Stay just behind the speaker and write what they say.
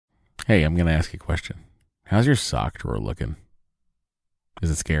Hey, I'm going to ask you a question. How's your sock drawer looking? Is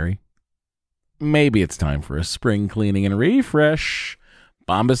it scary? Maybe it's time for a spring cleaning and refresh.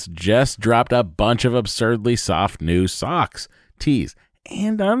 Bombas just dropped a bunch of absurdly soft new socks, tees,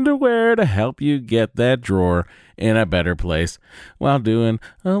 and underwear to help you get that drawer in a better place while doing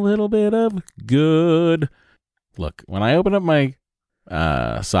a little bit of good. Look, when I open up my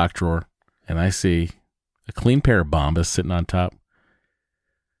sock drawer and I see a clean pair of Bombas sitting on top,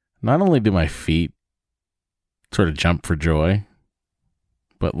 not only do my feet sort of jump for joy,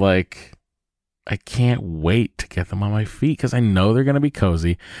 but like I can't wait to get them on my feet because I know they're going to be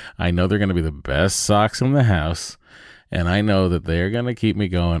cozy. I know they're going to be the best socks in the house, and I know that they're going to keep me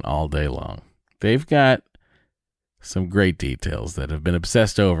going all day long. They've got some great details that have been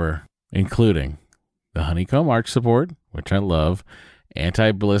obsessed over, including the honeycomb arch support, which I love,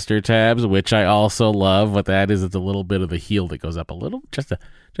 anti-blister tabs, which I also love. What that is, it's a little bit of the heel that goes up a little, just a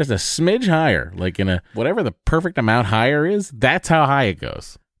smidge higher, like in a whatever the perfect amount higher is. That's how high it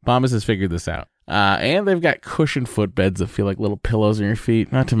goes. Bombas has figured this out. And they've got cushioned footbeds that feel like little pillows on your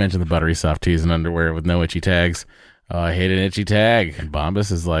feet, not to mention the buttery soft tees and underwear with no itchy tags. Oh, I hate an itchy tag. And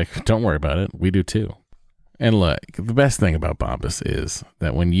Bombas is like, don't worry about it. We do too. And look, the best thing about Bombas is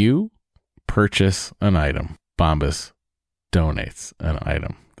that when you purchase an item, Bombas donates an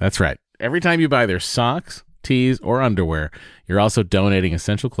item. That's right. Every time you buy their socks, tees, or underwear, you're also donating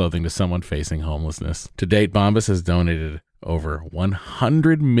essential clothing to someone facing homelessness. To date, Bombas has donated over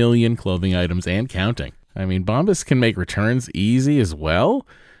 100 million clothing items and counting. I mean, Bombas can make returns easy as well.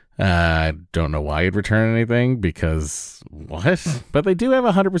 I don't know why you'd return anything because what? But they do have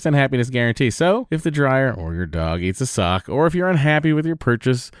a 100% happiness guarantee. So if the dryer or your dog eats a sock, or if you're unhappy with your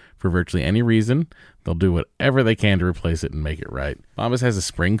purchase for virtually any reason, they'll do whatever they can to replace it and make it right. Bombas has a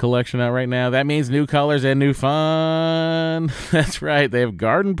spring collection out right now. That means new colors and new fun. That's right. They have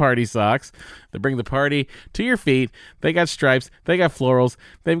garden party socks that bring the party to your feet. They got stripes. They got florals.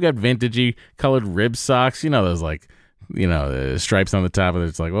 They've got vintagey colored rib socks. You know, those like, stripes on the top of it.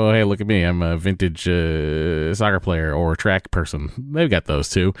 It's like, oh, hey, look at me. I'm a vintage soccer player or track person. They've got those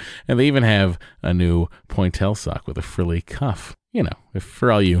too. And they even have a new pointelle sock with a frilly cuff. You know, if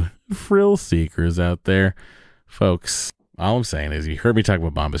for all you frill seekers out there, folks, all I'm saying is you heard me talk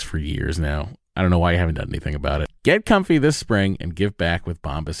about Bombas for years now. I don't know why you haven't done anything about it. Get comfy this spring and give back with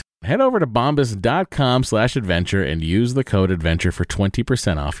Bombas. Head over to bombas.com/adventure and use the code adventure for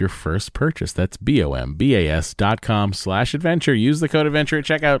 20% off your first purchase. That's bombas.com/adventure. Use the code adventure at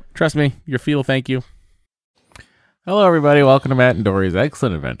checkout. Trust me, your feet will thank you. Hello, everybody. Welcome to Matt and Dory's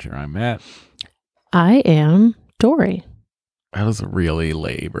Excellent Adventure. I'm Matt. I am Dory. That was really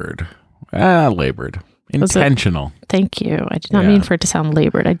labored. Intentional. Thank you. I did not mean for it to sound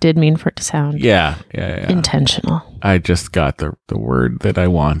labored. I did mean for it to sound intentional. I just got the word that I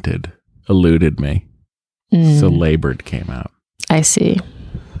wanted. Eluded me. So labored came out. I see.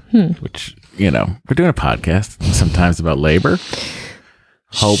 Which, we're doing a podcast sometimes about labor.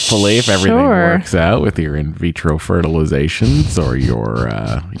 Hopefully, if everything works out with your in vitro fertilizations or your,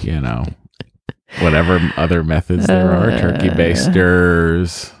 whatever other methods there are, turkey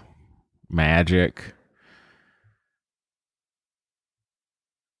basters, magic.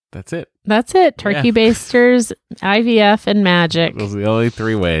 That's it. Turkey basters, IVF, and magic. Those are the only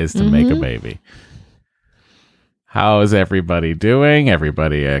 3 ways to make a baby. How is everybody doing?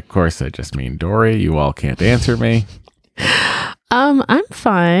 Everybody, of course, I just mean Dory. You all can't answer me. I'm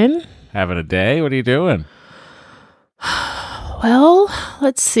fine. Having a day? What are you doing? Well,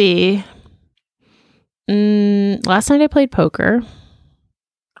 let's see. Last night I played poker.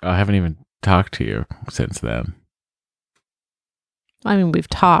 I haven't even talked to you since then. I mean, we've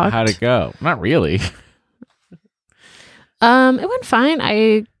talked. How'd it go? Not really. It went fine.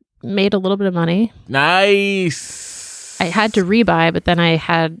 I made a little bit of money. Nice. I had to rebuy, but then I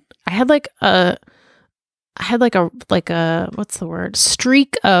had like a what's the word?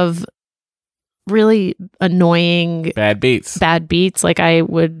 Streak of really annoying bad beats. Like I'd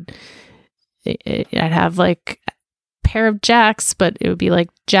have like a pair of jacks, but it would be like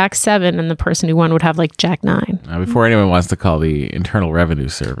Jack 7, and the person who won would have like Jack 9. Before anyone wants to call the Internal Revenue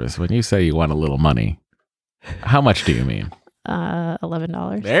Service, when you say you want a little money, how much do you mean?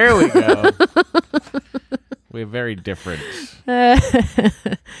 $11. There we go. We have very different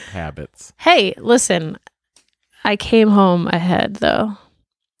habits. Hey, listen, I came home ahead though,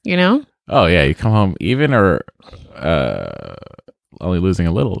 Oh yeah, you come home even or only losing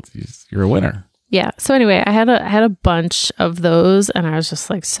a little. You're a winner. Yeah. So anyway, I had a bunch of those, and I was just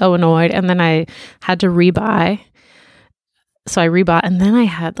like so annoyed. And then I had to rebuy. So I rebought, and then I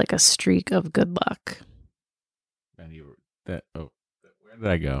had like a streak of good luck. And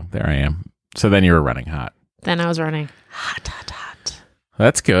Where did I go? There I am. So then you were running hot. Then I was running hot, hot, hot.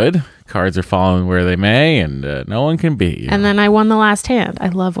 That's good. Cards are falling where they may, and no one can beat you. And then I won the last hand. I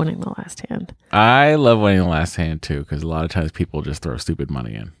love winning the last hand. I love winning the last hand too, because a lot of times people just throw stupid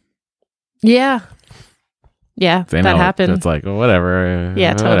money in. Yeah. Yeah, They that know happened. It's like, well, whatever.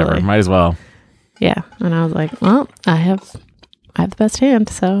 Yeah, whatever. totally. Might as well. Yeah. And I was like, well, I have the best hand,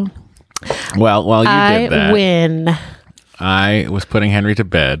 so Well, while you did that, I win. I was putting Henry to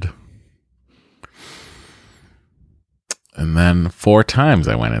bed. And then 4 times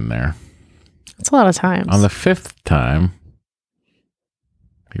I went in there. It's a lot of times. On the 5th time,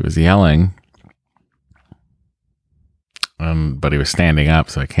 he was yelling. But he was standing up,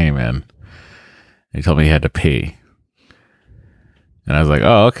 so I came in. He told me he had to pee. And I was like,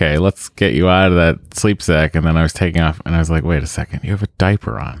 oh, okay, let's get you out of that sleep sack. And then I was taking off, and I was like, wait a second, you have a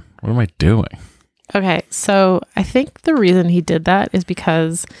diaper on. What am I doing? Okay, so I think the reason he did that is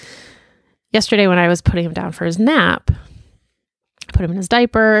because yesterday when I was putting him down for his nap, I put him in his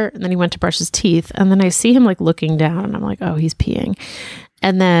diaper, and then he went to brush his teeth, and then I see him like looking down, and I'm like, oh, he's peeing.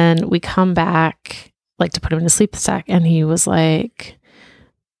 And then we come back like to put him in a sleep sack, and he was like,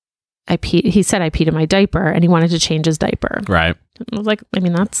 he said I peed in my diaper, and he wanted to change his diaper. Right. I was like, I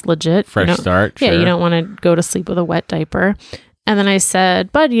mean, that's legit. Fresh start. Yeah, sure. you don't want to go to sleep with a wet diaper. And then I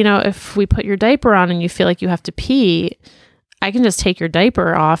said, bud, if we put your diaper on and you feel like you have to pee, I can just take your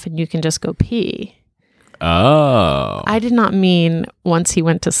diaper off and you can just go pee. Oh. I did not mean once he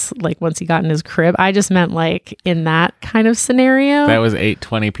got in his crib. I just meant like in that kind of scenario. That was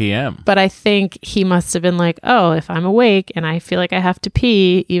 8:20 p.m. But I think he must have been like, oh, if I'm awake and I feel like I have to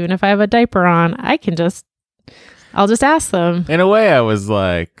pee, even if I have a diaper on, I'll just ask them. In a way, I was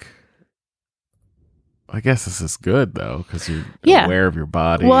like, I guess this is good, though, because you're aware of your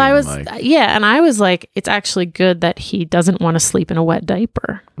body. Well, I was, like, and I was like, it's actually good that he doesn't want to sleep in a wet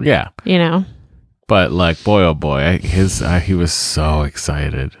diaper. Yeah. But like, boy, oh boy, he was so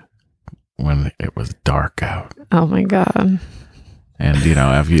excited when it was dark out. Oh my God. And,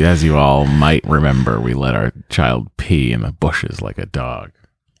 as you all might remember, we let our child pee in the bushes like a dog.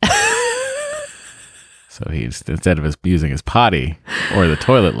 So instead of using his potty or the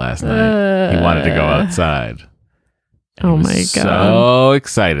toilet last night, he wanted to go outside. And oh he was my God. So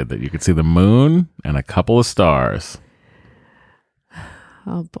excited that you could see the moon and a couple of stars.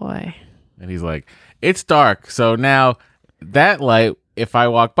 Oh boy. And he's like, it's dark, so now that light, if I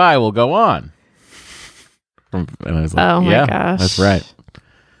walk by, will go on. And I was like, oh my gosh. That's right.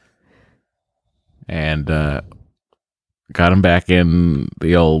 And got him back in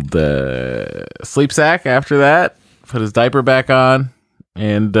the old sleep sack after that, put his diaper back on,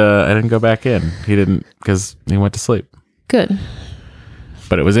 and I didn't go back in. He didn't, because he went to sleep. Good.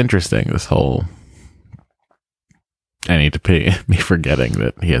 But it was interesting, this whole I need to pee, me forgetting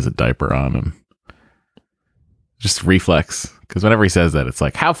that he has a diaper on and just reflex. Because whenever he says that, it's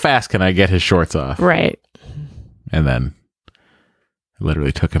like, how fast can I get his shorts off? Right. And then I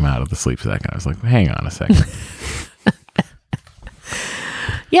literally took him out of the sleep sack and I was like, hang on a second.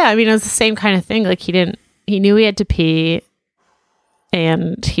 Yeah, I mean, it was the same kind of thing. Like he knew he had to pee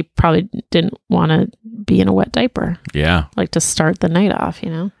and he probably didn't want to be in a wet diaper. Yeah. Like to start the night off,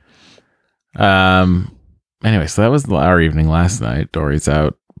 Anyway, so that was our evening last night. Dory's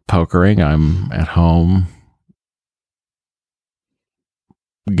out pokering. I'm at home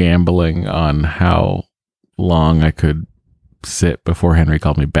gambling on how long I could sit before Henry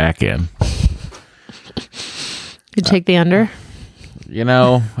called me back in. You take the under?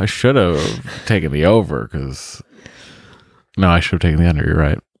 I should have taken the over because... No, I should have taken the under. You're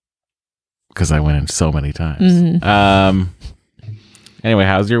right. Because I went in so many times. Mm-hmm. Anyway,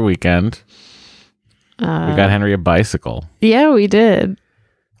 how's your weekend? We got Henry a bicycle. Yeah, we did.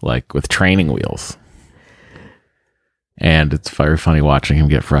 Like with training wheels. And it's very funny watching him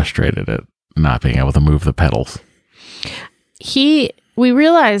get frustrated at not being able to move the pedals. We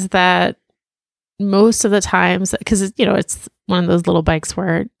realized that most of the times, because it's one of those little bikes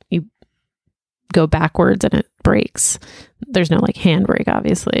where you go backwards and it brakes. There's no like handbrake,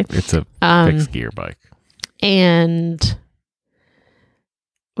 obviously. It's a fixed gear bike. And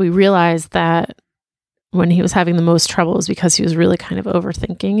we realized that when he was having the most trouble is because he was really kind of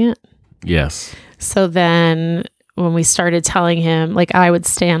overthinking it. Yes. So then when we started telling him, like I would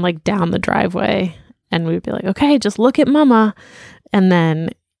stand like down the driveway and we would be like, okay, just look at mama. And then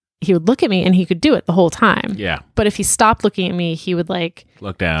he would look at me and he could do it the whole time. Yeah. But if he stopped looking at me, he would like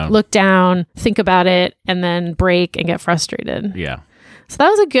look down, think about it, and then brake and get frustrated. Yeah. So that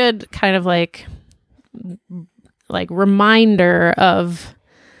was a good kind of like reminder of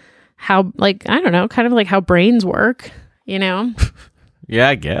how, like, I don't know, kind of like how brains work, Yeah. Yeah,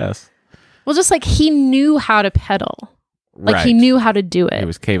 I guess. Well, just like he knew how to pedal. Like he knew how to do it. He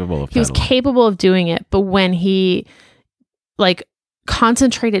was capable of He was pedaling. capable of doing it. But when he like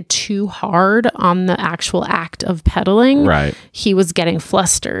concentrated too hard on the actual act of pedaling, Right. he was getting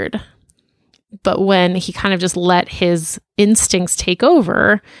flustered. But when he kind of just let his instincts take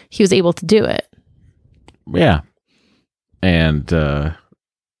over, he was able to do it. Yeah. And,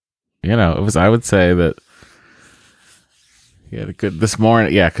 it was, I would say that he had a good, this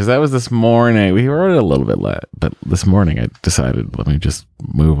morning, because that was this morning. We wrote it a little bit late, but this morning I decided, let me just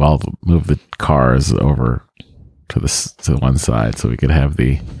move the cars over to one side so we could have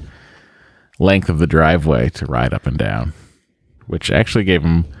the length of the driveway to ride up and down, which actually gave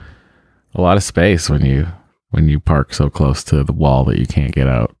him a lot of space when you park so close to the wall that you can't get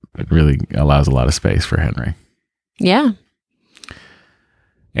out. It really allows a lot of space for Henry. Yeah.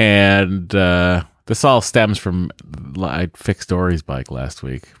 And this all stems from I fixed Dory's bike last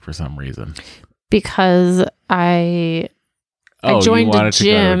week for some reason. Because I joined you wanted a gym, to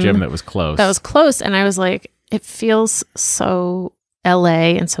go to a gym that was close. And I was like, it feels so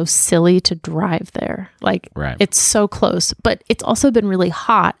LA and so silly to drive there. Like, Right. It's so close, but it's also been really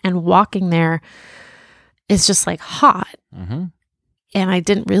hot, and walking there is just like hot. Mm-hmm. And I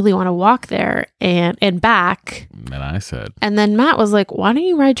didn't really want to walk there and back. And I said, And then Matt was like, why don't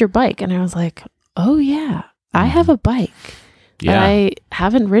you ride your bike? And I was like, oh yeah, I have a bike that I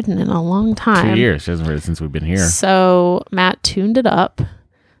haven't ridden in a long time. 2 years. She hasn't ridden since we've been here. So Matt tuned it up.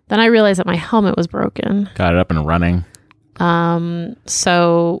 Then I realized that my helmet was broken. Got it up and running.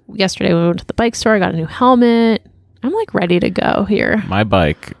 So yesterday we went to the bike store. I got a new helmet. I'm like ready to go here. My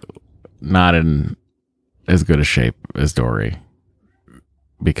bike, not in as good a shape as Dory.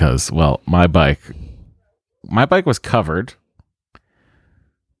 Because, well, my bike was covered,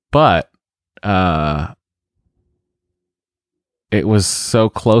 but it was so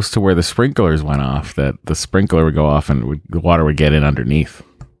close to where the sprinklers went off that the sprinkler would go off and the water would get in underneath.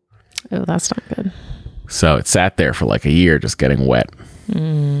 Oh, that's not good. So it sat there for like a year just getting wet.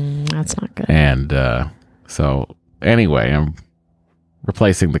 That's not good. And so anyway, I'm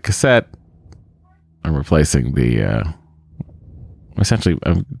replacing the cassette. I'm replacing the... essentially,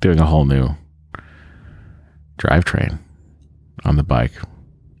 I'm doing a whole new drivetrain on the bike.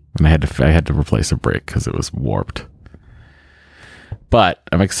 And I had to replace a brake because it was warped. But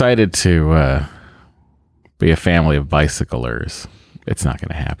I'm excited to be a family of bicyclers. It's not going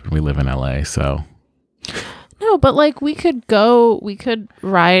to happen. We live in LA, so... No, but like we could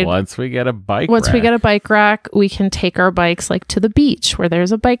ride. Once we get a bike rack, we can take our bikes like to the beach where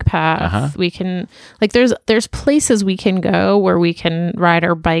there's a bike path. Uh-huh. We can like there's places we can go where we can ride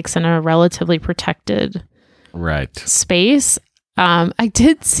our bikes in a relatively protected space. I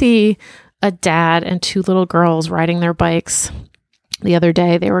did see a dad and two little girls riding their bikes the other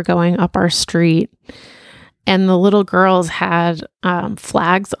day. They were going up our street, and the little girls had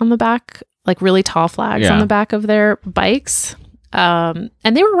flags on the back, like really tall flags on the back of their bikes. And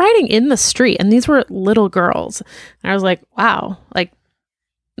they were riding in the street, and these were little girls. And I was like, wow, like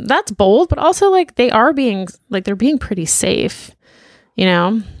that's bold, but also like they're being pretty safe, you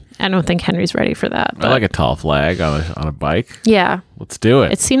know? I don't think Henry's ready for that. I like a tall flag on a bike. Yeah. Let's do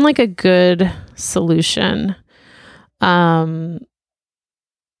it. It seemed like a good solution.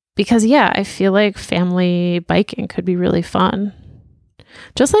 Because I feel like family biking could be really fun.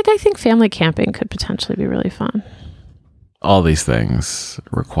 Just like I think family camping could potentially be really fun. All these things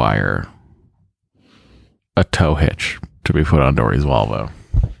require a tow hitch to be put on Dory's Volvo.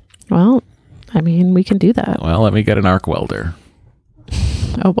 Well, I mean, we can do that. Well, let me get an arc welder.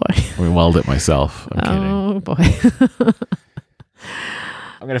 Oh, boy. We weld it myself. I'm kidding. Oh, boy.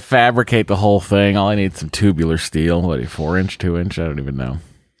 I'm going to fabricate the whole thing. All I need is some tubular steel. What, 4-inch, 2-inch? I don't even know.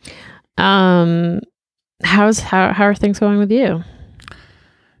 How are things going with you?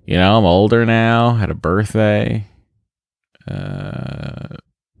 You know, I'm older now. Had a birthday. It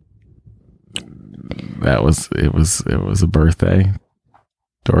was a birthday.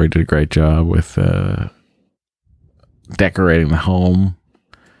 Dory did a great job with decorating the home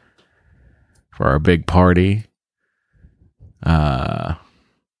for our big party. That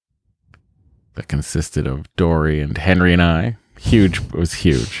consisted of Dory and Henry and I. Huge. It was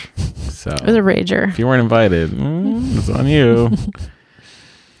huge. So It was a rager. if you weren't invited, it's on you.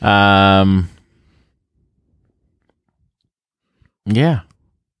 Yeah.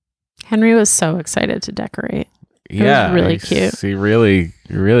 Henry was so excited to decorate. Yeah. was really cute. He really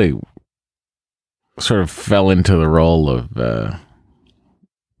sort of fell into the role of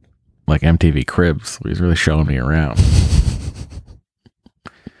like MTV Cribs. He was really showing me around.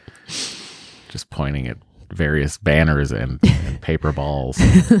 Just pointing at various banners and paper balls.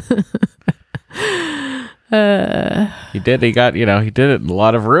 He did it in a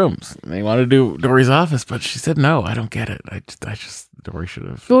lot of rooms. They wanted to do Dory's office, but she said no. I don't get it. I just Dory should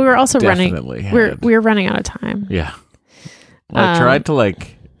have. Well, we were also running. Had. We were running out of time. Yeah. Well, I tried to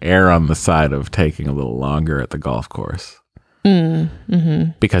err on the side of taking a little longer at the golf course.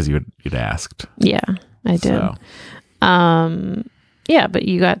 Because you'd asked. Yeah, I did. So. Yeah, but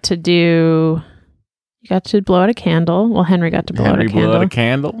you got to blow out a candle. Well, Henry got to blow out a candle. Blew out a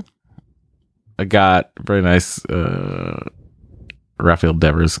candle. I got a very nice Raphael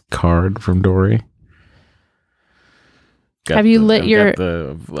Devers card from Dory. Have you lit your...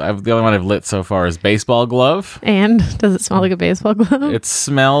 The only one I've lit so far is baseball glove. And does it smell like a baseball glove? It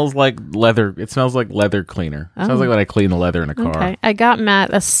smells like leather. It smells like leather cleaner. It smells like when I clean the leather in a car. Okay. I got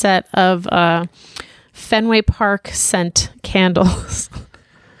Matt a set of Fenway Park scent candles.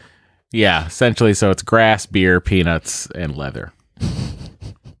 Yeah, essentially. So it's grass, beer, peanuts, and leather.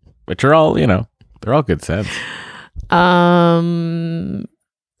 Which are all, they're all good scents. And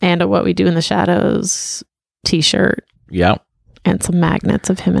a What We Do in the Shadows t-shirt. Yep. And some magnets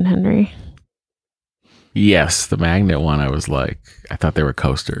of him and Henry. Yes, the magnet one, I thought they were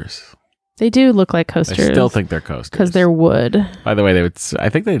coasters. They do look like coasters. I still think they're coasters. Because they're wood. By the way, I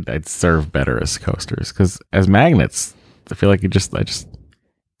think I'd serve better as coasters. Because as magnets, I feel like I just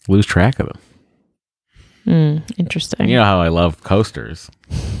lose track of them. Interesting. You know how I love coasters.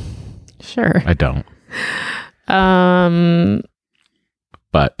 Sure. I don't.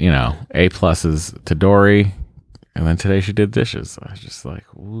 But, A pluses to Dory. And then today she did dishes. I was just like,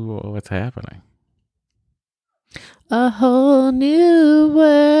 ooh, what's happening? A whole new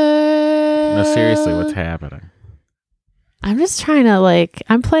world. No, seriously, what's happening? I'm just trying to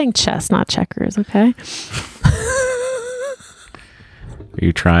I'm playing chess, not checkers, okay? Are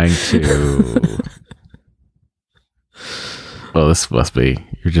you trying to... Well, this must be...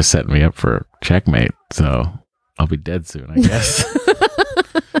 You're just setting me up for checkmate, so I'll be dead soon, I guess.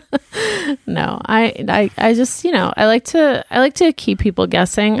 No, I just, I like to keep people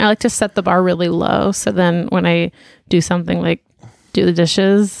guessing. I like to set the bar really low. So then when I do something like do the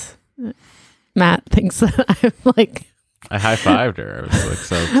dishes, Matt thinks that I'm I high-fived her. I was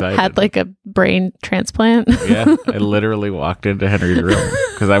so excited. Had a brain transplant. Yeah, I literally walked into Henry's room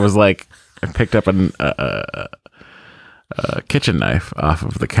because I was I picked up a kitchen knife off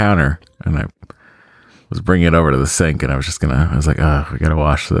of the counter and I was bringing it over to the sink and I was like, oh, we gotta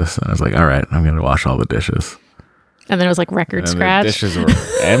wash this. And I was like, all right, I'm gonna wash all the dishes. And then it was record scratch. The dishes were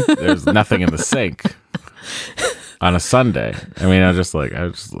empty. There's nothing in the sink on a Sunday. I mean, I was just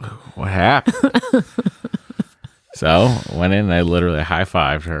what happened? So went in and I literally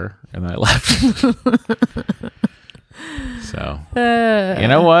high-fived her and I left. So, you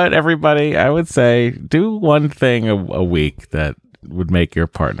know what, everybody? I would say do one thing a week that would make your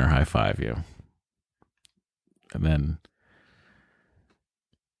partner high-five you. And then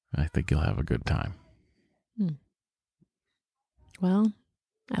I think you'll have a good time. Well,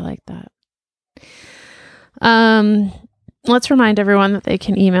 I like that. Let's remind everyone that they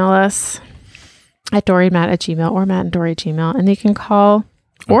can email us at dorymatt@gmail or matt@dory@gmail, and they can call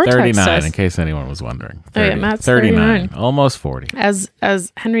or text us. In case anyone was wondering. 30, oh yeah, Matt's 39. Almost 40. As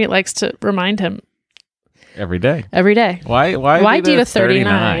Henry likes to remind him. Every day. Why do the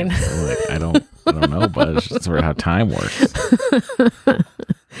 39? I don't know, but it's just sort of how time works.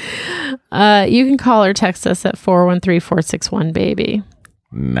 You can call or text us at 413-461-BABY.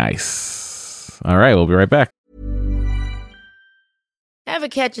 Nice. All right, we'll be right back. Ever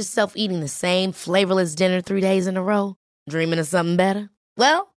catch yourself eating the same flavorless dinner 3 days in a row? Dreaming of something better?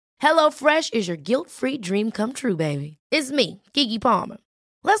 Well, HelloFresh is your guilt-free dream come true, baby. It's me, Keke Palmer.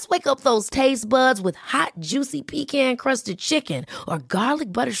 Let's wake up those taste buds with hot, juicy pecan-crusted chicken or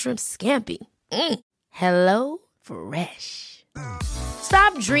garlic butter shrimp scampi. Hello Fresh.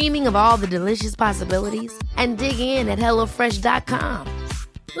 Stop dreaming of all the delicious possibilities and dig in at HelloFresh.com.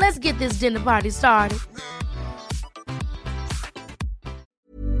 Let's get this dinner party started.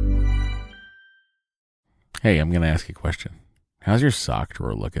 Hey, I'm going to ask you a question. How's your sock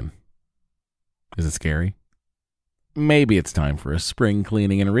drawer looking? Is it scary? Maybe it's time for a spring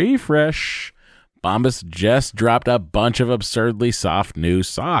cleaning and refresh. Bombas just dropped a bunch of absurdly soft new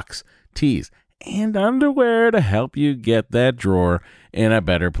socks, tees, and underwear to help you get that drawer in a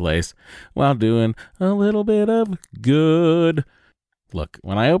better place while doing a little bit of good. Look,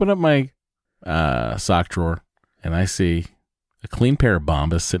 when I open up my sock drawer and I see a clean pair of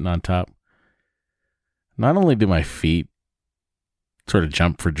Bombas sitting on top, not only do my feet sort of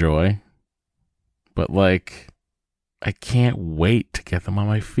jump for joy, but I can't wait to get them on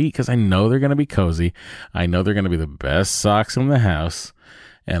my feet because I know they're going to be cozy. I know they're going to be the best socks in the house.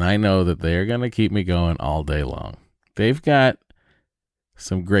 And I know that they're going to keep me going all day long. They've got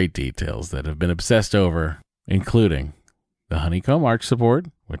some great details that have been obsessed over, including the honeycomb arch support,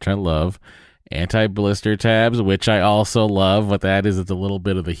 which I love, anti-blister tabs, which I also love. What that is, it's a little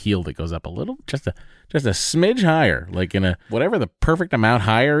bit of the heel that goes up a little, just a smidge higher, like in a whatever the perfect amount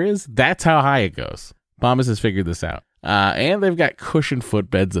higher is. That's how high it goes. Bombas has figured this out. And they've got cushioned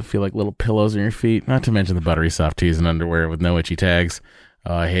footbeds that feel like little pillows on your feet, not to mention the buttery soft tees and underwear with no itchy tags.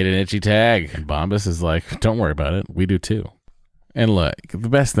 Oh, I hate an itchy tag. And Bombas is like, don't worry about it. We do too. And look, the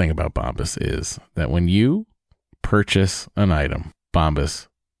best thing about Bombas is that when you purchase an item, Bombas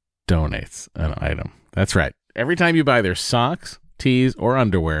donates an item. That's right. Every time you buy their socks, tees, or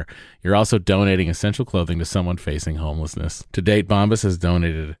underwear, you're also donating essential clothing to someone facing homelessness. To date, Bombas has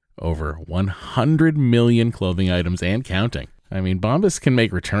donated over 100 million clothing items and counting. I mean, Bombas can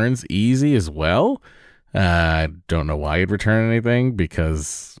make returns easy as well. I don't know why you'd return anything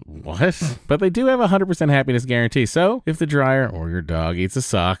because what? But they do have a 100% happiness guarantee. So if the dryer or your dog eats a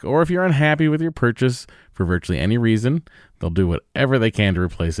sock, or if you're unhappy with your purchase for virtually any reason, they'll do whatever they can to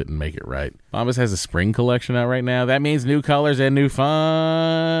replace it and make it right. Bombas has a spring collection out right now. That means new colors and new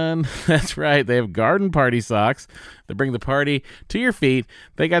fun. That's right. They have garden party socks that bring the party to your feet.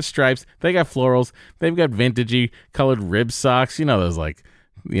 They got stripes. They got florals. They've got vintagey colored rib socks. You know, those like,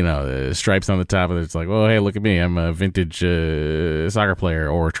 stripes on the top of it. It's like, oh, hey, look at me. I'm a vintage soccer player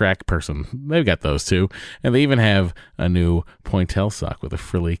or track person. They've got those too. And they even have a new pointelle sock with a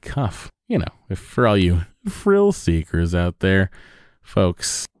frilly cuff. For all you frill seekers out there,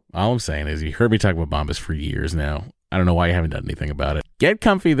 folks, all I'm saying is you heard me talk about Bombas for years now. I don't know why you haven't done anything about it. Get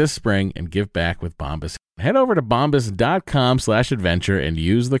comfy this spring and give back with Bombas. Head over to bombas.com/adventure and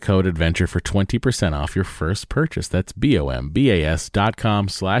use the code adventure for 20% off your first purchase. That's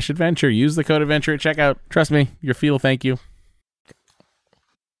bombas.com/adventure. Use the code adventure at checkout. Trust me, your feel thank you.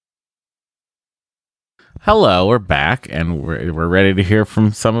 Hello, we're back, and we're ready to hear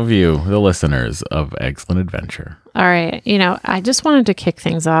from some of you, the listeners of Excellent Adventure. All right. I just wanted to kick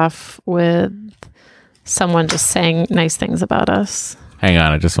things off with someone just saying nice things about us. Hang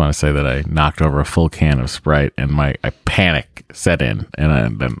on, I just want to say that I knocked over a full can of Sprite, and my panic set in,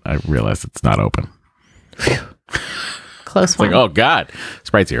 and then I realized it's not open. Close one. Like, oh, God.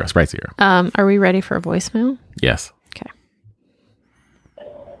 Sprite zero. Are we ready for a voicemail? Yes. Okay.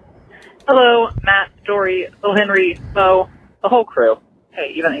 Hello, Matt, Dory, Phil Henry, Bo, the whole crew.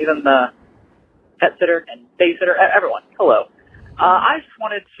 Hey, even the pet sitter and babysitter, everyone. Hello. I just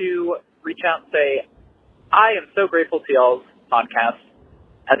wanted to reach out and say I am so grateful to y'all's podcast.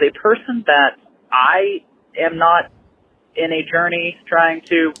 As a person that I am not in a journey trying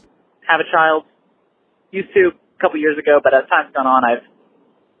to have a child, used to a couple years ago, but as time's gone on,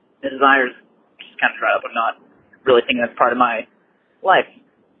 the desires just kind of dried up. I'm not really thinking that's part of my life.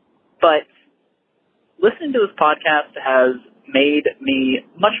 But listening to this podcast has made me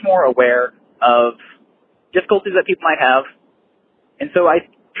much more aware of difficulties that people might have. And so I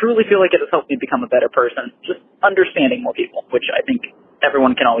truly feel like it has helped me become a better person, just understanding more people, which I think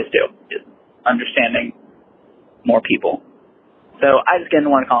everyone can always do, is understanding more people. So I just again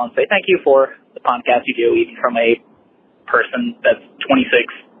want to call and say thank you for the podcast you do, even from a person that's 26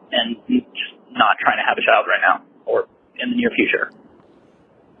 and just not trying to have a child right now or in the near future.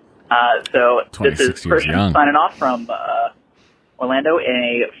 So this is Christian signing off from Orlando in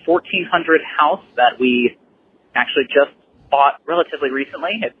a 1,400 house that we actually just bought relatively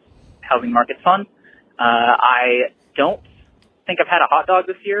recently. It's housing market's fun. I don't think I've had a hot dog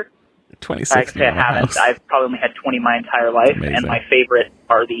this year. 26. Actually, I haven't. I've probably only had 20 my entire life, and my favorite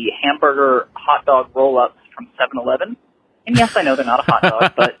are the hamburger hot dog roll-ups from 7-Eleven. And yes, I know they're not a hot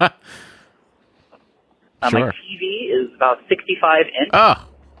dog, but sure. My TV is about 65 inch. Oh.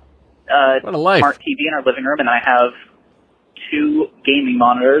 What a life. Smart TV in our living room, and I have 2 gaming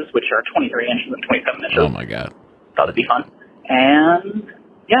monitors, which are 23 inches and 27 inches. Oh, my God. Thought it'd be fun. And,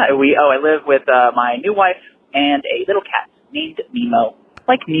 yeah, I live with my new wife and a little cat named Nemo.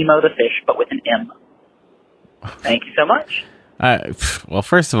 Like Nemo the fish, but with an M. Thank you so much. Well,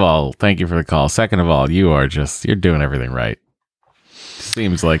 first of all, thank you for the call. Second of all, you're doing everything right.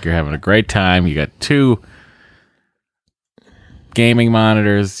 Seems like you're having a great time. You got 2 gaming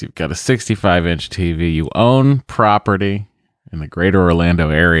monitors. You've got a 65-inch TV. You own property in the greater Orlando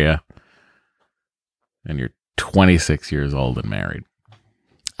area. And you're 26 years old and married.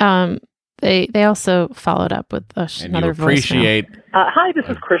 They also followed up with another voicemail. Hi, this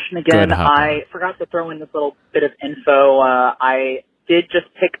is Christian again. I forgot to throw in this little bit of info. I did just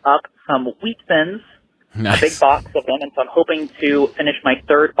pick up some wheat thins a big box of them, and so I'm hoping to finish my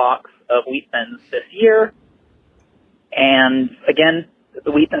third box of Wheat Thins this year. And again,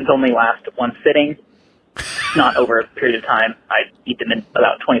 the Wheat Thins only last one sitting, not over a period of time. I eat them in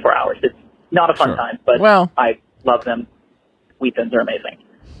about 24 hours. It's not a fun time, but I love them. Wheat Thins are amazing.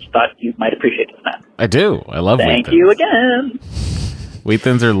 Just thought you might appreciate this, Matt. I do. I love Wheat Thins. Thank you again. Wheat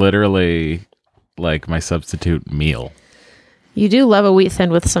Thins are literally like my substitute meal. You do love a Wheat Thin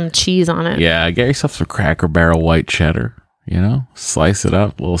with some cheese on it. Yeah, get yourself some Cracker Barrel white cheddar, slice it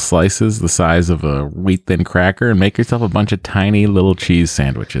up, little slices the size of a Wheat Thin cracker, and make yourself a bunch of tiny little cheese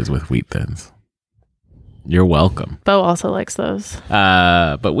sandwiches with Wheat Thins. You're welcome. Bo also likes those.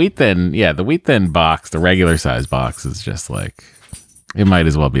 But Wheat Thin, the Wheat Thin box, the regular size box is just like, it might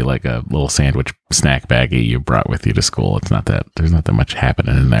as well be like a little sandwich snack baggie you brought with you to school. There's not that much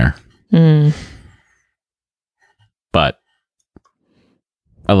happening in there. But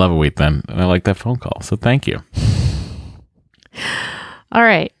I love a Wheat Thin, and I like that phone call, so thank you. All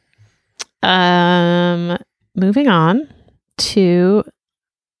right. Moving on to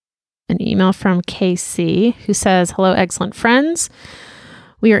an email from KC, who says, "Hello, excellent friends.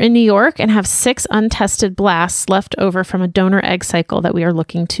 We are in New York and have 6 untested blasts left over from a donor egg cycle that we are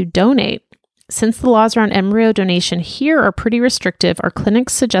looking to donate. Since the laws around embryo donation here are pretty restrictive, our clinic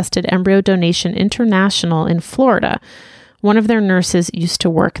suggested Embryo Donation International in Florida. One of their nurses used to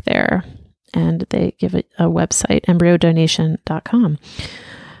work there," and they give it a website, embryodonation.com.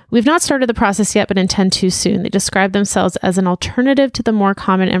 "We've not started the process yet, but intend to soon. They describe themselves as an alternative to the more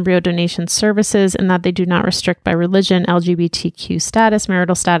common embryo donation services in that they do not restrict by religion, LGBTQ status,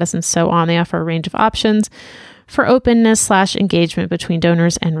 marital status, and so on. They offer a range of options for openness/engagement between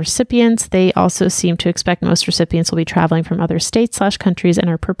donors and recipients. They also seem to expect most recipients will be traveling from other states/countries and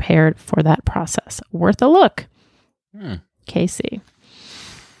are prepared for that process. Worth a look." Casey.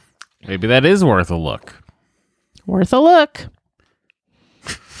 Maybe that is worth a look. Worth a look.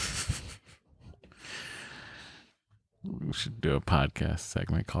 We should do a podcast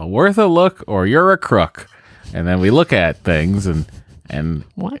segment called "Worth a Look" or "You're a Crook," and then we look at things and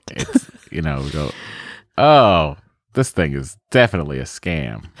what it's we go, "Oh, this thing is definitely a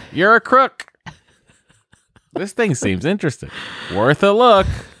scam. You're a crook. This thing seems interesting. Worth a look."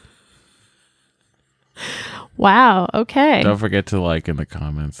 Wow. Okay. Don't forget to like in the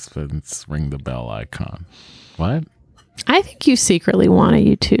comments and ring the bell icon. What? I think you secretly want a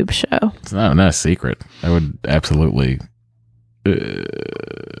YouTube show. It's not a secret. I would absolutely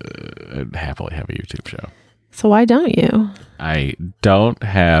I'd happily have a YouTube show. So why don't you? I don't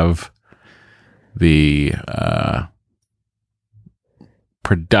have the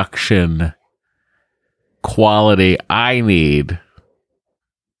production quality I need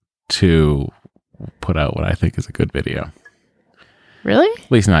to put out what I think is a good video. Really?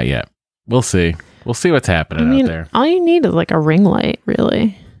 At least not yet. We'll see. We'll see what's happening out there. All you need is like a ring light,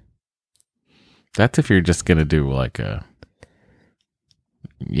 really. That's if you're just going to do like a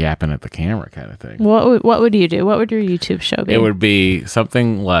yapping at the camera kind of thing. What would you do? What would your YouTube show be? It would be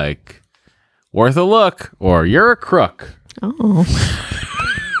something like "Worth a Look" or "You're a Crook." Oh.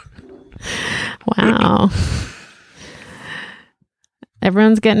 Wow.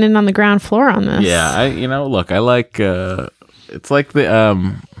 Everyone's getting in on the ground floor on this. Yeah, look, I like it's like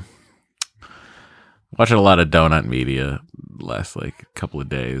the watching a lot of Donut Media last couple of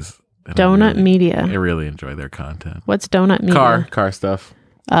days. Donut Media. I really enjoy their content. What's Donut Media? Car stuff.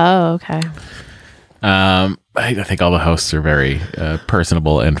 Oh, okay. I think all the hosts are very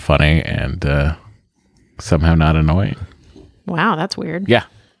personable and funny and somehow not annoying. Wow, that's weird. Yeah.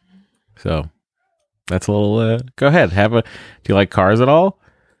 So that's a little go ahead. Do you like cars at all?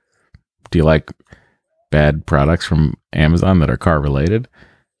 Do you like bad products from Amazon that are car related?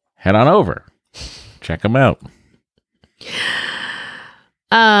 Head on over. Check them out.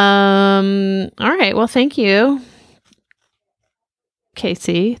 All right. Well, thank you,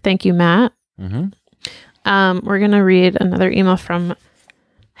 Casey. Thank you, Matt. Mm-hmm. We're going to read another email from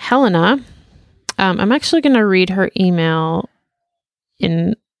Helena. I'm actually going to read her email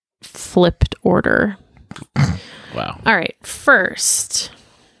in flipped order. Wow. All right. First,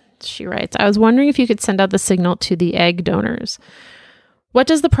 she writes, "I was wondering if you could send out the signal to the egg donors. What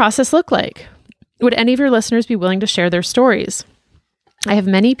does the process look like? Would any of your listeners be willing to share their stories? I have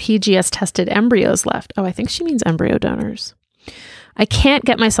many PGS tested embryos left." Oh, I think she means embryo donors. "I can't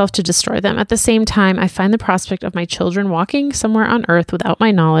get myself to destroy them. At the same time, I find the prospect of my children walking somewhere on Earth without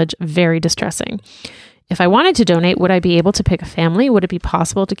my knowledge very distressing. If I wanted to donate, would I be able to pick a family? Would it be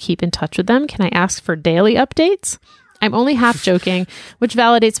possible to keep in touch with them? Can I ask for daily updates? I'm only half joking, which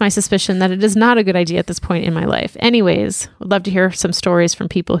validates my suspicion that it is not a good idea at this point in my life. Anyways, would love to hear some stories from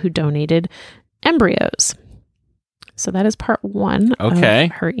people who donated. embryos. So that is part 1 Okay.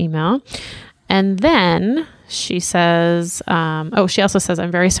 of her email. And then she says, she also says,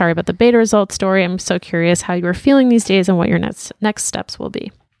 I'm very sorry about the beta result story. I'm so curious how you are feeling these days and what your next steps will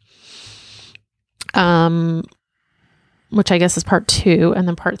be. Which I guess is part 2. And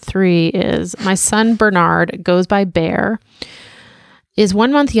then part 3 is my son Bernard goes by Bear, is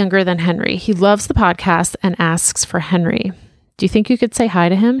 1 month younger than Henry. He loves the podcast and asks for Henry. Do you think you could say hi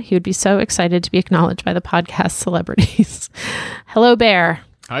to him? He would be so excited to be acknowledged by the podcast celebrities. Hello, Bear.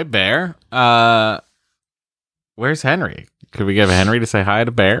 Hi, Bear. Where's Henry? Could we get Henry to say hi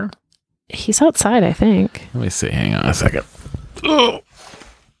to Bear? He's outside, I think. Let me see. Hang on a second. Oh.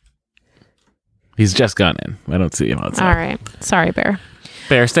 He's just gone in. I don't see him outside. All right. Sorry, Bear.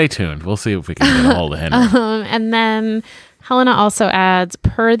 Bear, stay tuned. We'll see if we can get a hold of Henry. And then Helena also adds,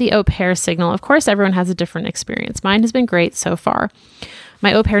 per the au pair signal, of course, everyone has a different experience. Mine has been great so far.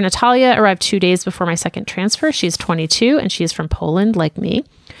 My au pair, Natalia, arrived 2 days before my second transfer. She's 22 and she is from Poland, like me.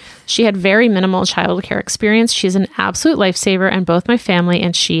 She had very minimal childcare experience. She's an absolute lifesaver, and both my family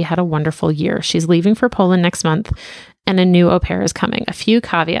and she had a wonderful year. She's leaving for Poland next month, and a new au pair is coming. A few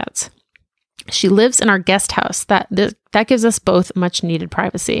caveats. She lives in our guest house. That gives us both much needed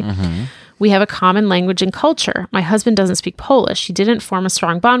privacy. Mm-hmm. We have a common language and culture. My husband doesn't speak Polish. He didn't form a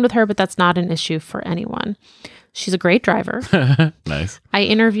strong bond with her, but that's not an issue for anyone. She's a great driver. Nice. I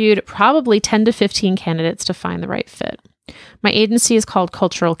interviewed probably 10 to 15 candidates to find the right fit. My agency is called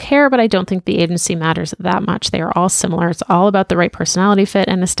Cultural Care, but I don't think the agency matters that much. They are all similar. It's all about the right personality fit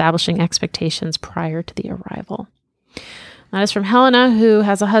and establishing expectations prior to the arrival. That is from Helena, who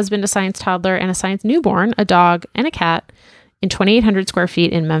has a husband, a science toddler, and a science newborn, a dog, and a cat in 2,800 square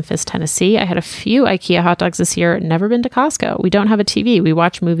feet in Memphis, Tennessee. I had a few IKEA hot dogs this year. Never been to Costco. We don't have a TV. We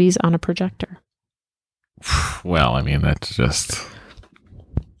watch movies on a projector. Well, I mean, that's just...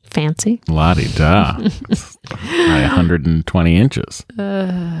 fancy. La-di-da. 120 inches.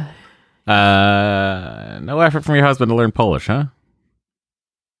 No effort from your husband to learn Polish, huh?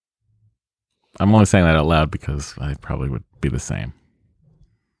 I'm only saying that out loud because I probably would be the same.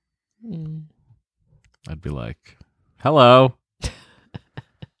 I'd be like, hello.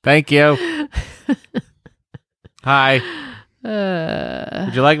 Thank you. Hi.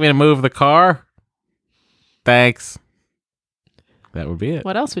 Would you like me to move the car? Thanks. That would be it.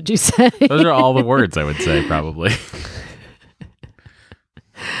 What else would you say? Those are all the words I would say, probably.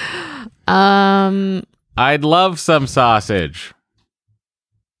 I'd love some sausage.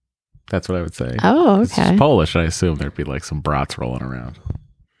 That's what I would say. Oh, It's okay. Polish. I assume there'd be like some brats rolling around.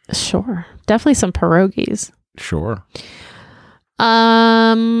 Sure. Definitely some pierogies. Sure.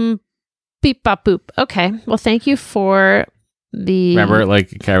 Beep bop boop. Okay. Well, thank you for the... Remember,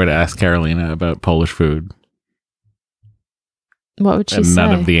 like, I would ask Carolina about Polish food. What would she And say?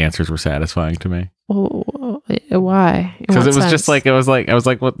 none of the answers were satisfying to me. Oh, why? Because it was just like, I was like,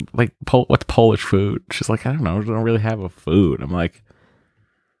 what's Polish food? She's like, I don't know. I don't really have a food. I'm like,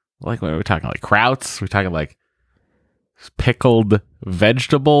 what are we talking? Like krauts? We're talking like pickled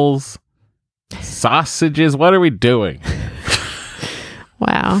vegetables, sausages. What are we doing?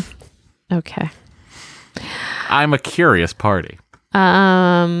 Wow. Okay. I'm a curious party.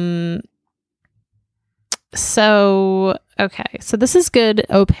 So, okay. So this is good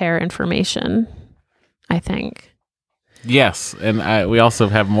au pair information, I think. Yes. And we also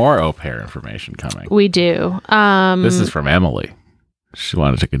have more au pair information coming. We do. This is from Emily. She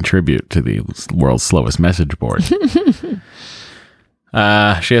wanted to contribute to the world's slowest message board. She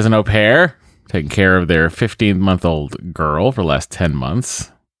has an au pair taking care of their 15-month-old girl for the last 10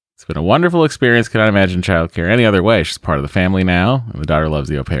 months. It's been a wonderful experience. Cannot imagine childcare any other way. She's part of the family now, and the daughter loves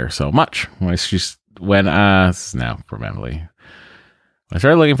the au pair so much. This is now from Emily. When I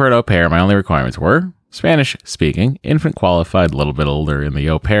started looking for an au pair, my only requirements were Spanish-speaking, infant qualified, a little bit older in the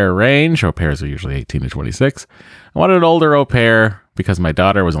au pair range. Au pairs are usually 18 to 26. I wanted an older au pair because my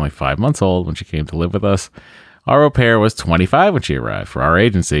daughter was only 5 months old when she came to live with us. Our au pair was 25 when she arrived. For our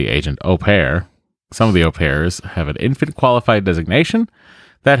agency, Agent Au Pair, some of the au pairs have an infant qualified designation.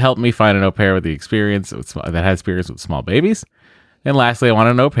 That helped me find an au pair with that had experience with small babies. And lastly, I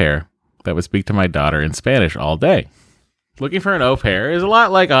wanted an au pair that would speak to my daughter in Spanish all day. Looking for an au pair is a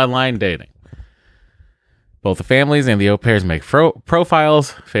lot like online dating. Both the families and the au pairs make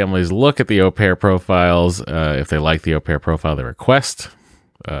profiles. Families look at the au pair profiles. If they like the au pair profile, they request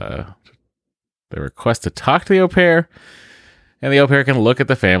to talk to the au pair. And the au pair can look at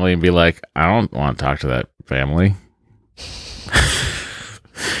the family and be like, I don't want to talk to that family.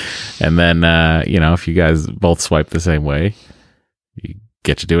 And then, if you guys both swipe the same way, you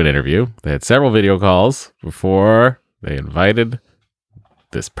get to do an interview. They had several video calls before they invited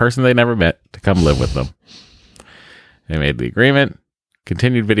this person they never met to come live with them. They made the agreement,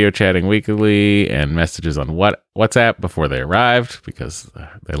 continued video chatting weekly and messages on WhatsApp before they arrived because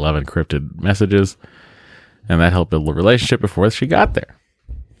they love encrypted messages. And that helped build a relationship before she got there.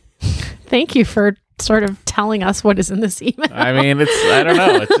 Thank you for sort of telling us what is in this email. I mean, I don't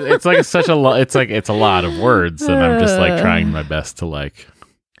know. It's like such a lot. It's like it's a lot of words, and I'm just like trying my best to like.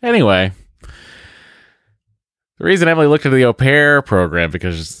 Anyway, the reason Emily looked into the au pair program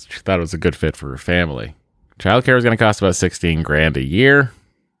because she thought it was a good fit for her family. Childcare was going to cost about $16,000 a year,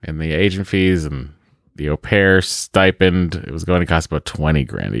 and the agent fees and the au pair stipend, it was going to cost about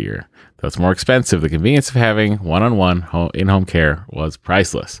 $20,000 a year. Though it's more expensive, the convenience of having one-on-one in-home care was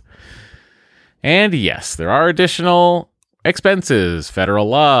priceless. And yes, there are additional expenses. Federal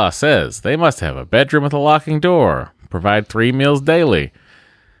law says they must have a bedroom with a locking door, provide 3 meals daily.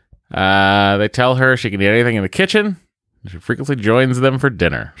 They tell her she can eat anything in the kitchen. She frequently joins them for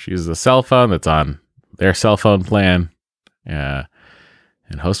dinner. She uses a cell phone that's on their cell phone plan. And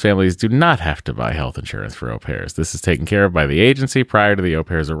host families do not have to buy health insurance for au pairs. This is taken care of by the agency prior to the au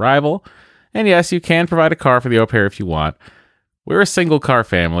pair's arrival. And yes, you can provide a car for the au pair if you want. We're a single car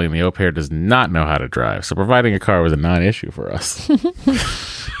family and the au pair does not know how to drive. So providing a car was a non-issue for us.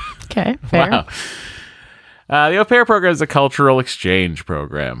 Okay, fair. Wow. The au pair program is a cultural exchange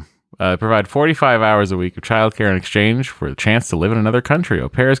program. They provide 45 hours a week of childcare in exchange for the chance to live in another country. Au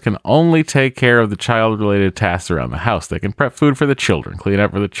pairs can only take care of the child-related tasks around the house. They can prep food for the children, clean up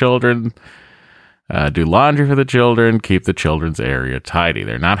for the children, do laundry for the children, keep the children's area tidy.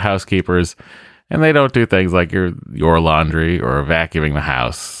 They're not housekeepers, and they don't do things like your laundry or vacuuming the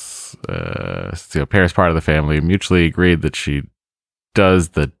house. The au pair is part of the family, mutually agreed that she does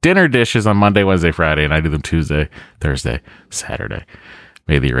the dinner dishes on Monday, Wednesday, Friday, and I do them Tuesday, Thursday, Saturday.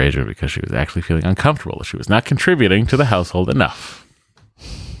 Made the arrangement because she was actually feeling uncomfortable that she was not contributing to the household enough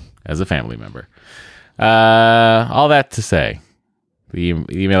as a family member. All that to say, the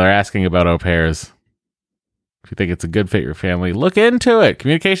emailer asking about au pairs. If you think it's a good fit for your family, look into it.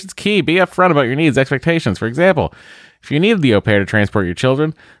 Communication's key. Be upfront about your needs, expectations. For example, if you needed the au pair to transport your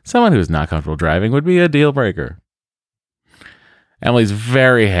children, someone who is not comfortable driving would be a deal breaker. Emily's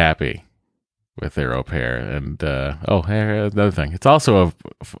very happy with their au pair. And, another thing. It's also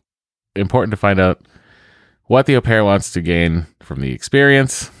important to find out what the au pair wants to gain from the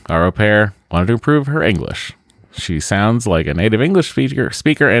experience. Our au pair wanted to improve her English. She sounds like a native English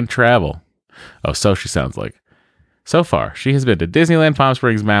speaker and travel. Oh, so she sounds like. So far, she has been to Disneyland, Palm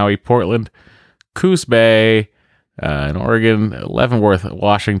Springs, Maui, Portland, Coos Bay, in Oregon, Leavenworth,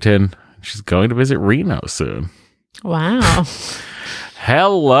 Washington. She's going to visit Reno soon. Wow.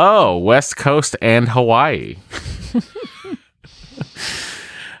 Hello, West Coast and Hawaii.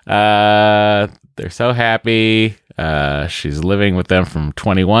 They're so happy. She's living with them from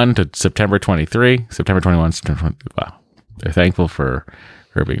 21 to September 23. September 21, September 20. Wow. They're thankful for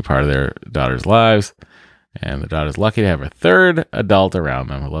her being part of their daughter's lives. And the daughter's lucky to have a third adult around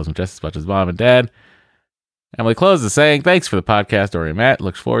them who loves them just as much as mom and dad. Emily closes saying, thanks for the podcast, Dory and Matt.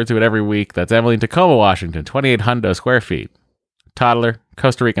 Looks forward to it every week. That's Emily in Tacoma, Washington, 2800 square feet. Toddler,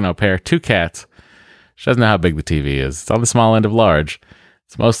 Costa Rican au pair, 2 cats. She doesn't know how big the TV is. It's on the small end of large.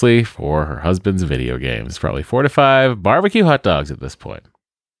 It's mostly for her husband's video games. Probably 4 to 5 barbecue hot dogs at this point.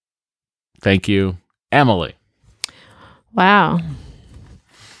 Thank you, Emily. Wow.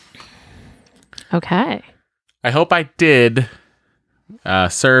 Okay. I hope I did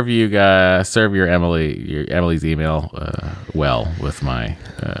serve your Emily's email well with my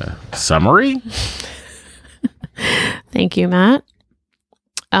summary. Thank you, Matt.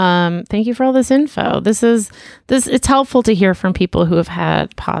 Thank you for all this info. It's helpful to hear from people who have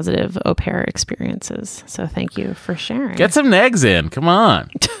had positive au pair experiences. So thank you for sharing. Get some eggs in. Come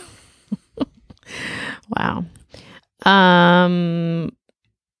on. Wow. All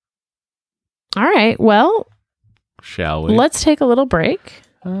right. Well, shall we? Let's take a little break.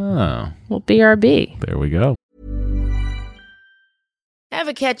 Oh. We'll BRB. There we go.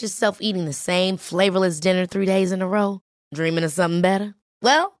 Ever catch yourself eating the same flavorless dinner 3 days in a row? Dreaming of something better?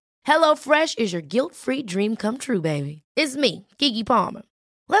 Well, HelloFresh is your guilt-free dream come true, baby. It's me, Keke Palmer.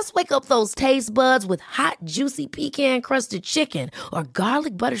 Let's wake up those taste buds with hot, juicy pecan-crusted chicken or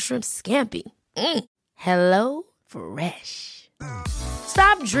garlic butter shrimp scampi. Hello Fresh.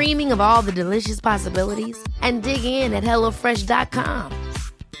 Stop dreaming of all the delicious possibilities and dig in at HelloFresh.com.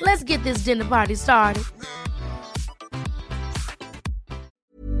 Let's get this dinner party started.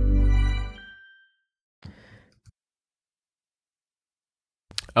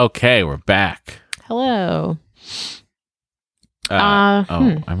 Okay, we're back. Hello.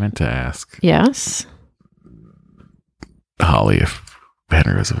 I meant to ask. Yes. Holly, if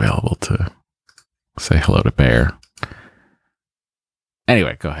Henry was available to say hello to Bear.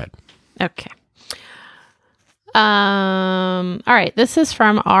 Anyway, go ahead. Okay. All right. This is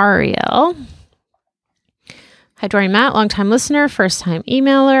from Ariel. Hi, Dory and Matt, longtime listener, first-time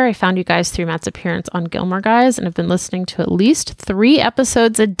emailer. I found you guys through Matt's appearance on Gilmore Guys and have been listening to at least 3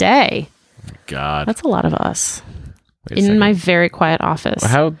 episodes a day. God. That's a lot of us. Wait a In second. my very quiet office.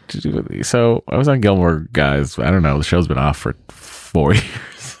 How did you, so I was on Gilmore Guys. I don't know. The show's been off for 4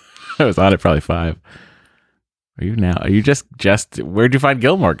 years. I was on it probably 5. Are you just, where'd you find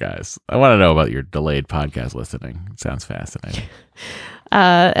Gilmore Guys? I want to know about your delayed podcast listening. It sounds fascinating.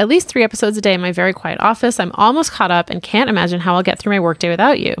 At least 3 episodes a day in my very quiet office. I'm almost caught up and can't imagine how I'll get through my workday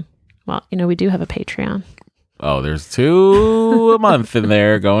without you. Well, we do have a Patreon. Oh, there's 2 a month in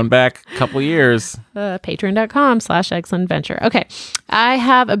there going back a couple years. Patreon.com/excellentventure. Okay. I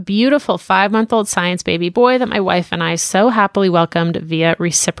have a beautiful 5-month-old science baby boy that my wife and I so happily welcomed via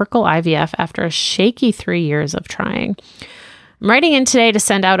reciprocal IVF after a shaky 3 years of trying. I'm writing in today to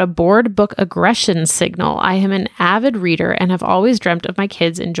send out a board book aggression signal. I am an avid reader and have always dreamt of my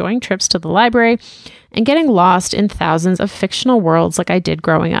kids enjoying trips to the library and getting lost in thousands of fictional worlds like I did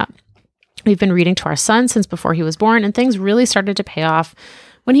growing up. We've been reading to our son since before he was born, and things really started to pay off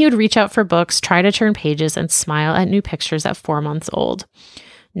when he would reach out for books, try to turn pages, and smile at new pictures at 4 months old.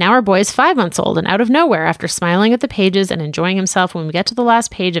 Now our boy is 5 months old, and out of nowhere, after smiling at the pages and enjoying himself, when we get to the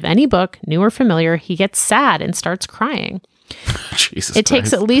last page of any book, new or familiar, he gets sad and starts crying. Jesus It takes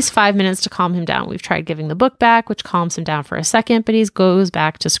Christ. at least 5 minutes to calm him down. We've tried giving the book back, which calms him down for a second, but he goes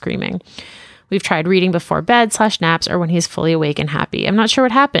back to screaming. We've tried reading before bed / naps or when he's fully awake and happy. I'm not sure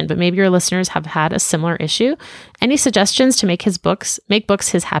what happened, but maybe your listeners have had a similar issue. Any suggestions to make books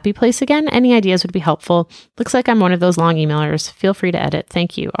his happy place again? Any ideas would be helpful. Looks like I'm one of those long emailers. Feel free to edit.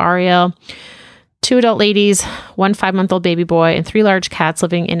 Thank you, Ariel. 2 adult ladies, 1 5-month-old baby boy, and 3 large cats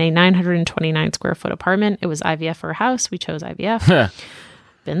living in a 929 square foot apartment. It was IVF for a house. We chose IVF.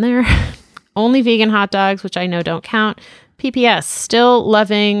 Been there. Only vegan hot dogs, which I know don't count. PPS, still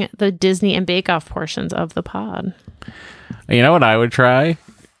loving the Disney and Bake Off portions of the pod. You know what I would try?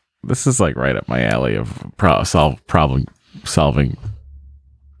 This is like right up my alley of problem solving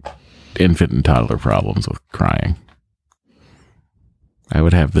infant and toddler problems with crying. I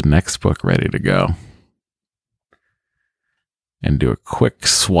would have the next book ready to go and do a quick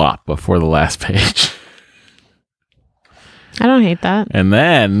swap before the last page. I don't hate that. And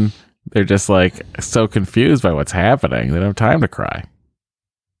then they're just like so confused by what's happening. They don't have time to cry.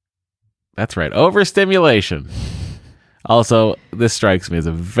 That's right. Overstimulation. Also, this strikes me as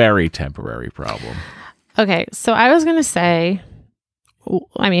a very temporary problem. Okay, so I was going to say,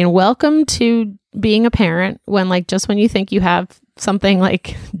 welcome to being a parent when just when you think you have something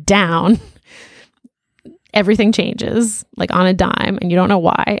down, everything changes on a dime and you don't know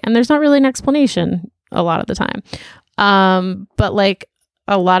why. And there's not really an explanation a lot of the time. But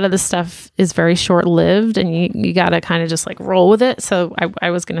a lot of the stuff is very short-lived and you got to kind of just roll with it. So I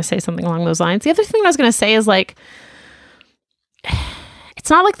was going to say something along those lines. The other thing I was going to say is it's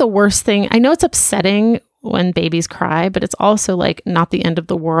not the worst thing. I know it's upsetting when babies cry, but it's also not the end of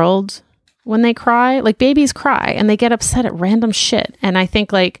the world when they cry. Babies cry and they get upset at random shit. And I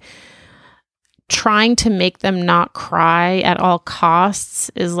think trying to make them not cry at all costs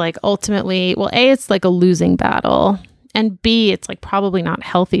is ultimately, well, A, it's a losing battle. And B, it's probably not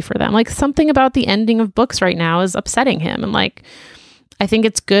healthy for them. Something about the ending of books right now is upsetting him. And I think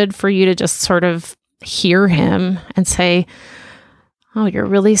it's good for you to just sort of hear him and say, oh, you're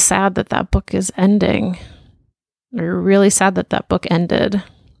really sad that that book is ending. Or you're really sad that that book ended.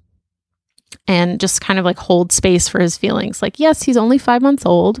 And just kind of hold space for his feelings. Yes, he's only 5 months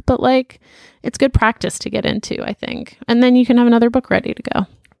old, but it's good practice to get into, I think. And then you can have another book ready to go.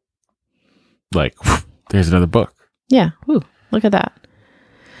 There's another book. Yeah. Ooh, look at that.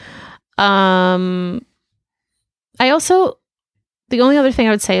 I also, the only other thing I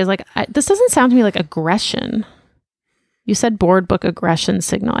would say is this doesn't sound to me like aggression. You said board book aggression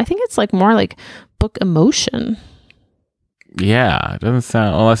signal. I think it's more book emotion. Yeah, it doesn't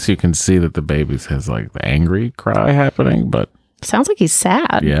sound, unless you can see that the baby has the angry cry happening, but Sounds like he's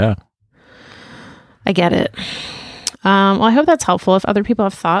sad. yeah. I get it. Well, I hope that's helpful. If other people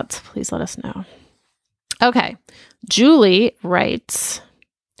have thoughts, please let us know. Okay. Julie writes,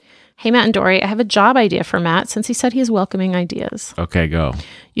 hey, Matt and Dory, I have a job idea for Matt since he said he is welcoming ideas. Okay, go.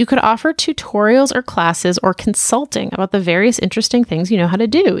 You could offer tutorials or classes or consulting about the various interesting things you know how to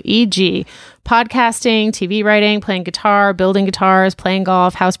do, e.g., podcasting, TV writing, playing guitar, building guitars, playing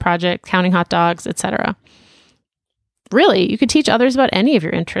golf, house projects, counting hot dogs, etc. Really, you could teach others about any of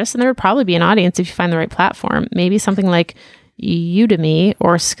your interests, and there would probably be an audience if you find the right platform. Maybe something like Udemy,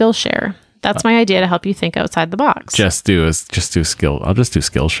 or Skillshare. That's my idea to help you think outside the box. Just do skill. I'll just do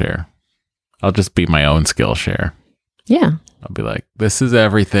Skillshare. I'll just be my own Skillshare. Yeah. I'll be like, this is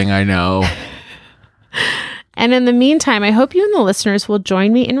everything I know. And in the meantime, I hope you and the listeners will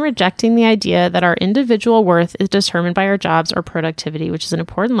join me in rejecting the idea that our individual worth is determined by our jobs or productivity, which is an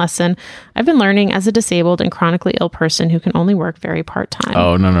important lesson I've been learning as a disabled and chronically ill person who can only work very part-time.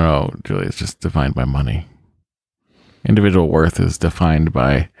 Oh, no, Julie, it's just defined by money. Individual worth is defined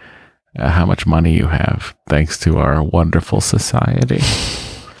by how much money you have, thanks to our wonderful society.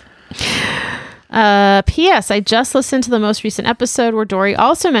 P.S. I just listened to the most recent episode where Dory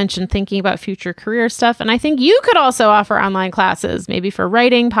also mentioned thinking about future career stuff, and I think you could also offer online classes, maybe for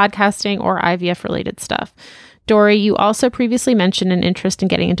writing, podcasting, or IVF-related stuff. Dory, you also previously mentioned an interest in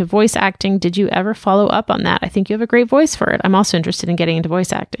getting into voice acting. Did you ever follow up on that? I think you have a great voice for it. I'm also interested in getting into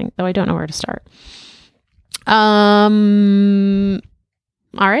voice acting, though I don't know where to start. All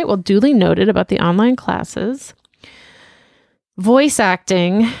right, well, duly noted about the online classes. Voice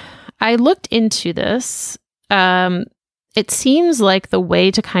acting. I looked into this. It seems like the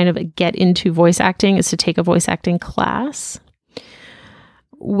way to kind of get into voice acting is to take a voice acting class,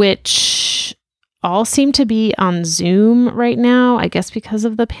 which all seem to be on Zoom right now, I guess because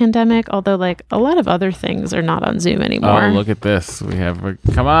of the pandemic, although like a lot of other things are not on Zoom anymore. Oh, look at this.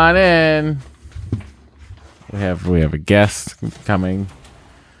 Come on in. We have a guest coming.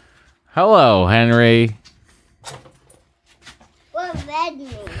 Hello, Henry. What red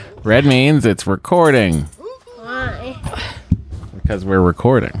means? Red means it's recording. Why? Because we're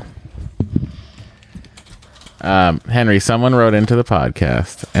recording. Henry, someone wrote into the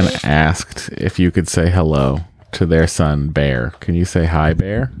podcast and asked if you could say hello to their son, Bear. Can you say hi,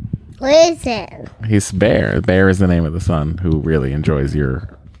 Bear? What is it? He's Bear. Bear is the name of the son who really enjoys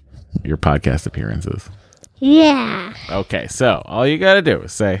your podcast appearances. Yeah. Okay, so all you got to do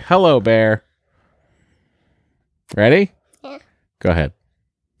is say, hello, Bear. Ready? Yeah. Go ahead.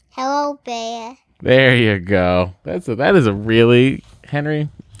 Hello, Bear. There you go. That is a really, Henry,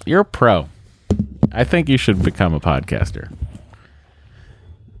 you're a pro. I think you should become a podcaster.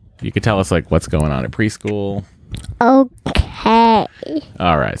 You could tell us like what's going on at preschool. Okay.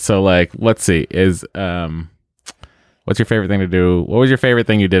 All right. So like, let's see. What's your favorite thing to do? What was your favorite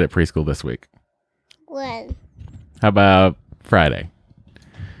thing you did at preschool this week? When? How about Friday?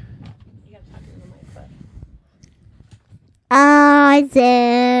 Is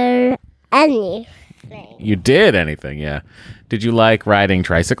there anything? You did anything, yeah. Did you like riding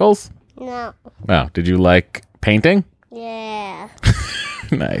tricycles? No. Oh, did you like painting? Yeah.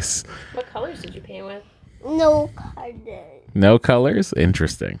 Nice. What colors did you paint with? No colors. No colors?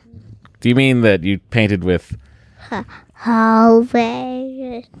 Interesting. Do you mean that you painted with How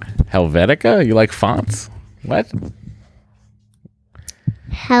very? Helvetica? You like fonts? What?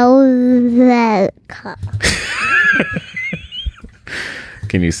 Helvetica.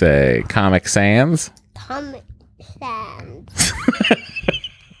 Can you say Comic Sans? Comic Sans.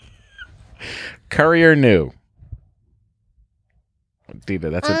 Courier New. Dita,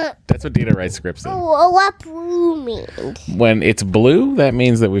 that's what Dita writes scripts in. What blue means? When it's blue, that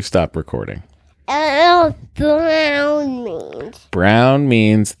means that we've stopped recording. Brown means? Brown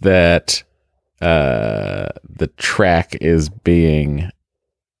means that the track is being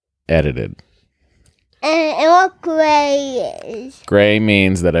edited. And what gray is? Gray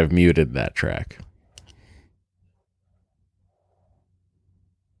means that I've muted that track.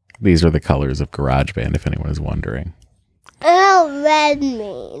 These are the colors of GarageBand, if anyone is wondering. Red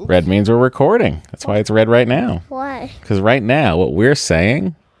means? Red means we're recording. That's why it's red right now. Why? Because right now, what we're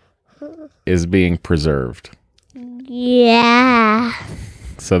saying is being preserved Yeah.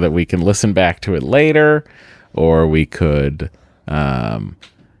 so that we can listen back to it later, or we could,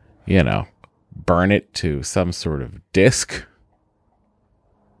 burn it to some sort of disk.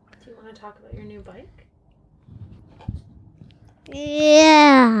 Do you want to talk about your new bike?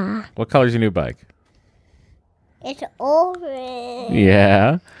 Yeah. What color's your new bike? It's orange.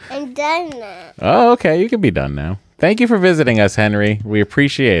 Yeah. I'm done now. Oh, okay. You can be done now. Thank you for visiting us, Henry. We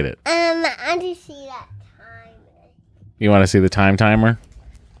appreciate it. I just see that time. You want to see the time timer?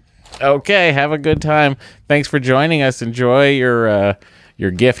 Okay. Have a good time. Thanks for joining us. Enjoy your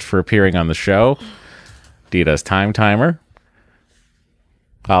gift for appearing on the show. Dita's time timer.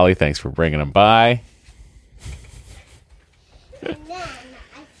 Holly, thanks for bringing them by. And then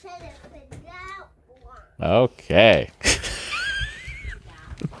I said it for that one. Okay.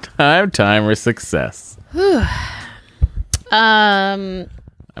 Time timer success. I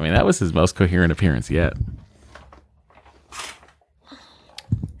mean, that was his most coherent appearance yet.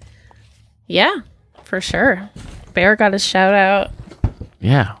 Yeah, for sure. Bear got his shout out.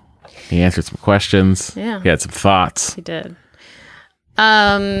 Yeah. He answered some questions. Yeah. He had some thoughts. He did.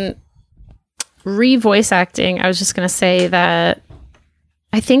 Re-voice acting, I was just going to say that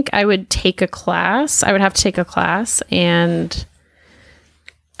I think I would take a class. I would have to take a class, and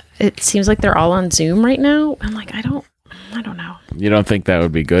it seems like they're all on Zoom right now. I'm like, I don't know. You don't think that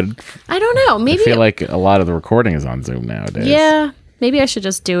would be good? I don't know. Maybe I feel like a lot of the recording is on Zoom nowadays. Yeah, maybe I should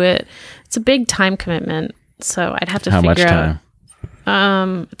just do it. It's a big time commitment, so I'd have to How figure much out.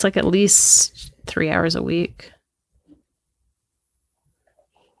 time? It's like at least 3 hours a week.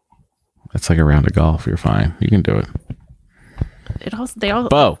 That's like a round of golf. You're fine. You can do it. They all.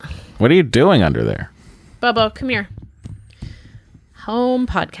 Bo, what are you doing under there? Bubbo, come here. Home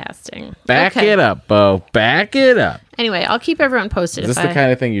podcasting. Back Okay. it up, Bo. Back it up. Anyway, I'll keep everyone posted. Is this if the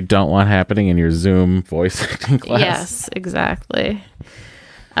kind of thing you don't want happening in your Zoom voice acting class? Yes, exactly.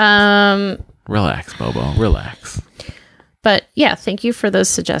 Relax, Bobo. Relax. But yeah, thank you for those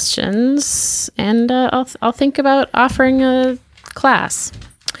suggestions, and I'll think about offering a class.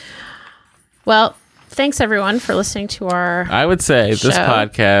 Well, thanks everyone for listening to our. I would say this show.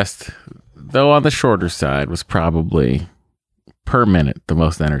 podcast, though on the shorter side, was probably per minute the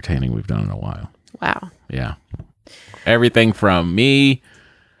most entertaining we've done in a while. Wow. Yeah. Everything from me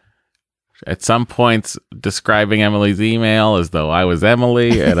at some points describing Emily's email as though I was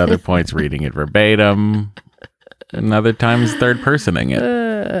Emily, at other points reading it verbatim, and other times third personing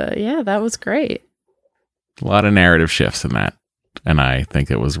it. Yeah, that was great. A lot of narrative shifts in that, and I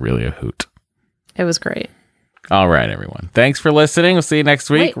think it was really a hoot. It was great. All right, everyone. Thanks for listening. We'll see you next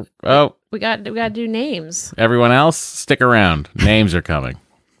week. Wait. Oh, We got to do names. everyone else, stick around. Names are coming.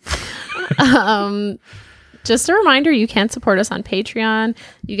 Just a reminder, you can support us on Patreon.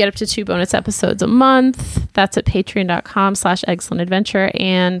 You get up to 2 bonus episodes a month. That's at patreon.com/excellengadventure.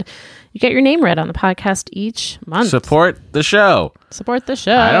 And you get your name read on the podcast each month. Support the show. Support the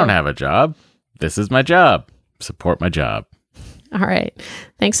show. I don't have a job. This is my job. Support my job. All right.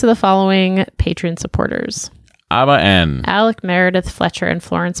 Thanks to the following patron supporters: Abba N. Alec Meredith Fletcher and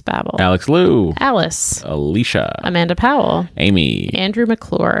Florence Babel. Alex Liu. Alice. Alicia. Amanda Powell. Amy. Andrew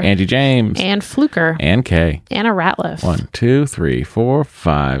McClure. Angie James. Ann Fluker. And Kay. Anna Ratliff. 1, 2, 3, 4,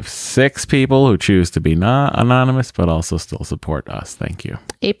 5, 6 people who choose to be not anonymous but also still support us. Thank you.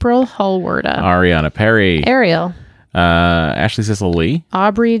 April Hallwarda. Ariana Perry. Ariel. Ashley Cecil Lee.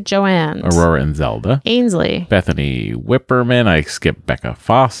 Aubrey Joanne. Aurora and Zelda. Ainsley. Bethany Whipperman. I skipped Becca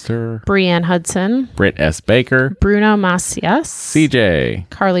Foster. Brianne Hudson. Britt S. Baker. Bruno Macias. CJ.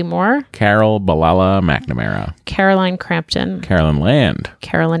 Carly Moore. Carol Balala McNamara. Caroline Crampton. Carolyn Land.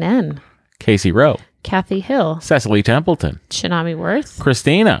 Carolyn N. Casey Rowe. Kathy Hill. Cecily Templeton. Shinami Worth.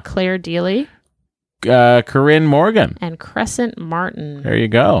 Christina. Claire Deely. Corinne Morgan. And Crescent Martin. There you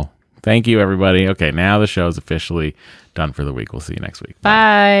go. Thank you, everybody. Okay, now the show is officially done for the week. We'll see you next week.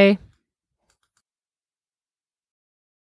 Bye.